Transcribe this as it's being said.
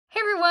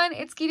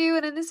everyone, it's Gidu,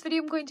 and in this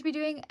video I'm going to be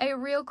doing a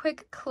real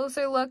quick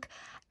closer look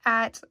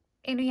at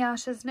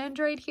Inuyasha's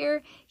Nendoroid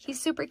here.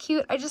 He's super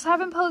cute. I just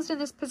haven't posed in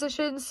this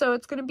position, so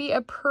it's going to be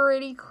a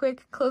pretty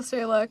quick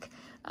closer look.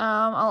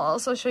 I'll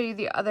also show you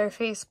the other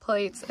face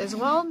plates as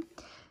well.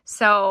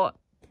 So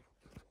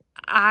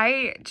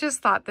I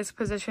just thought this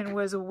position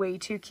was way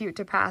too cute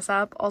to pass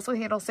up. Also,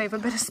 he'll save a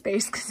bit of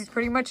space because he's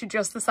pretty much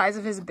just the size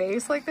of his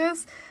base like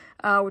this.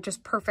 Which is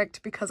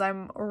perfect because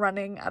I'm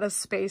running out of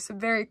space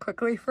very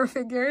quickly for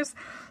figures.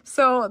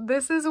 So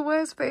this is what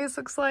his face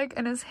looks like,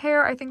 and his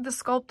hair, I think the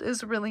sculpt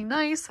is really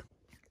nice.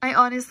 I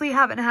honestly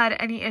haven't had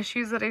any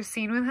issues that I've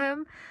seen with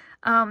him.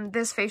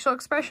 This facial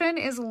expression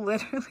is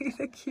literally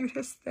the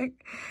cutest thing.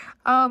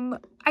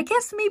 I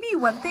guess maybe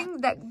one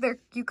thing that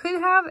you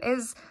could have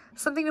is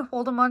something to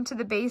hold him onto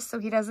the base so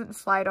he doesn't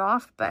slide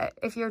off, but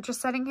if you're just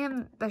setting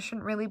him, that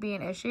shouldn't really be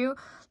an issue.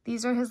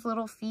 These are his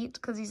little feet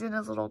because he's in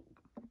his little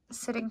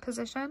sitting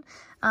position,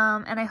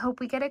 and I hope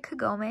we get a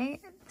Kagome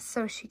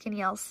so she can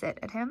yell sit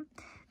at him.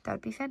 That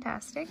would be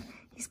fantastic.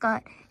 He's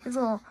got his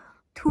little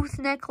tooth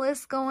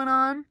necklace going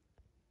on,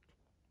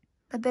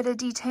 a bit of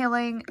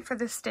detailing for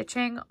the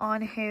stitching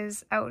on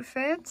his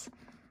outfit,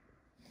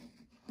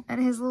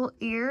 and his little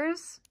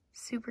ears,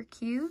 super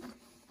cute.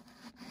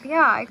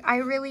 Yeah, I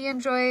really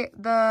enjoy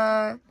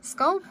the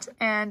sculpt,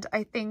 and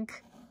I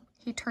think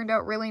he turned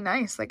out really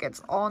nice. Like,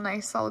 it's all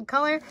nice solid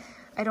color.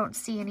 I don't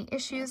see any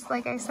issues,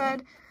 like I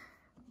said.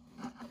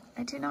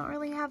 I do not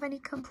really have any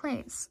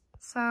complaints.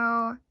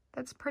 So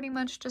that's pretty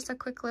much just a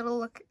quick little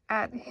look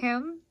at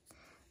him.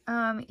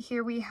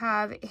 Here we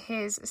have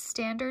his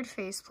standard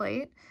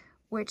faceplate,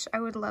 which I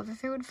would love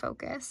if it would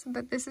focus,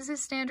 but this is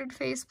his standard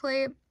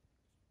faceplate.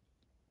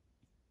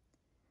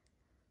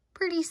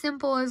 Pretty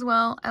simple as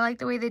well. I like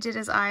the way they did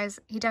his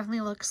eyes. He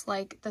definitely looks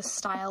like the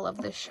style of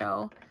the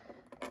show.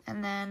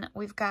 And then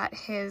we've got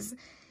his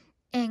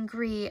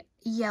angry,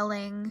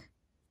 yelling,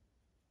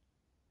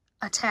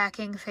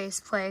 attacking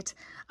faceplate.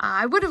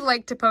 I would have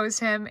liked to pose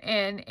him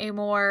in a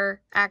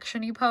more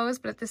action-y pose,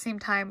 but at the same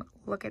time,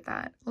 look at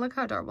that. Look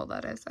how adorable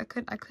that is. I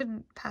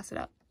couldn't pass it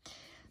up.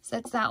 So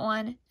that's that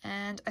one,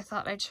 and I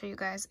thought I'd show you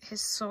guys his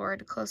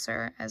sword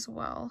closer as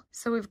well.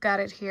 So we've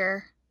got it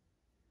here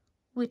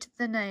with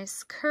the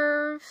nice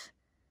curve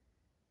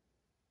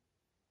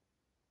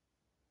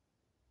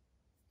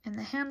and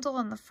the handle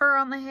and the fur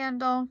on the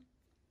handle.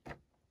 But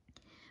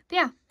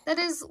yeah, that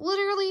is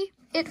literally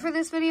it for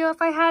this video.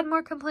 If I had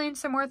more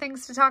complaints or more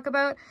things to talk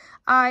about,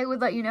 I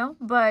would let you know,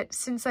 but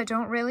since I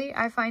don't really,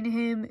 I find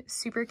him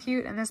super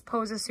cute, and this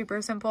pose is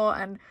super simple,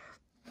 and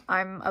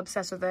I'm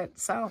obsessed with it,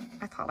 so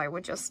I thought I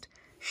would just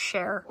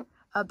share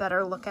a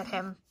better look at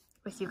him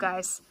with you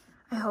guys.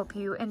 I hope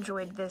you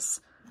enjoyed this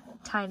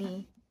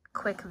tiny,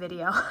 quick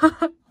video.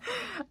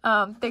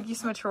 Thank you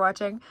so much for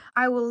watching.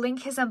 I will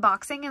link his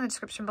unboxing in the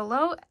description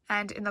below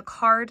and in the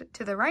card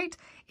to the right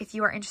if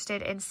you are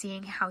interested in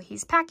seeing how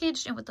he's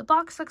packaged and what the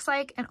box looks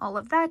like and all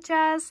of that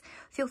jazz.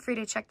 Feel free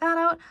to check that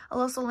out.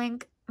 I'll also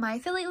link my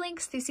affiliate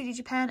links through CD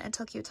Japan and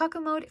Tokyo Taco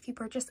Mode. If you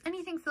purchase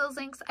anything through those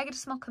links, I get a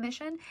small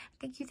commission.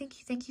 Thank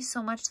you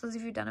so much to those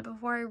of you who've done it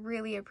before. I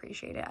really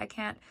appreciate it. I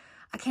can't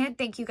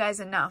thank you guys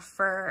enough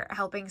for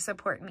helping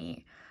support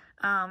me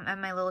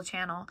and my little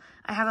channel.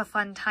 I have a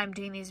fun time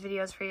doing these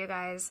videos for you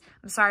guys.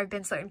 I'm sorry I've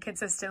been so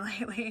inconsistent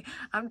lately.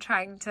 I'm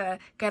trying to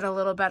get a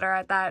little better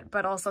at that,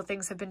 but also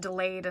things have been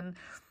delayed, and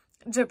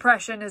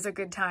depression is a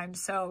good time,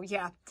 so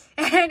yeah.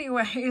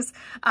 Anyways,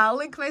 I'll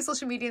link my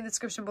social media in the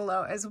description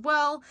below as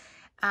well.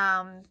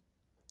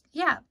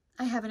 Yeah,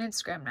 I have an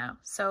Instagram now,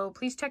 so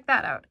please check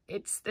that out.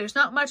 There's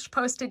not much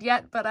posted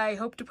yet, but I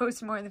hope to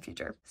post more in the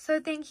future. So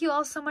thank you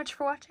all so much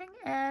for watching,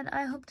 and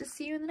I hope to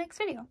see you in the next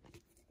video.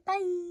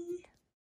 Bye!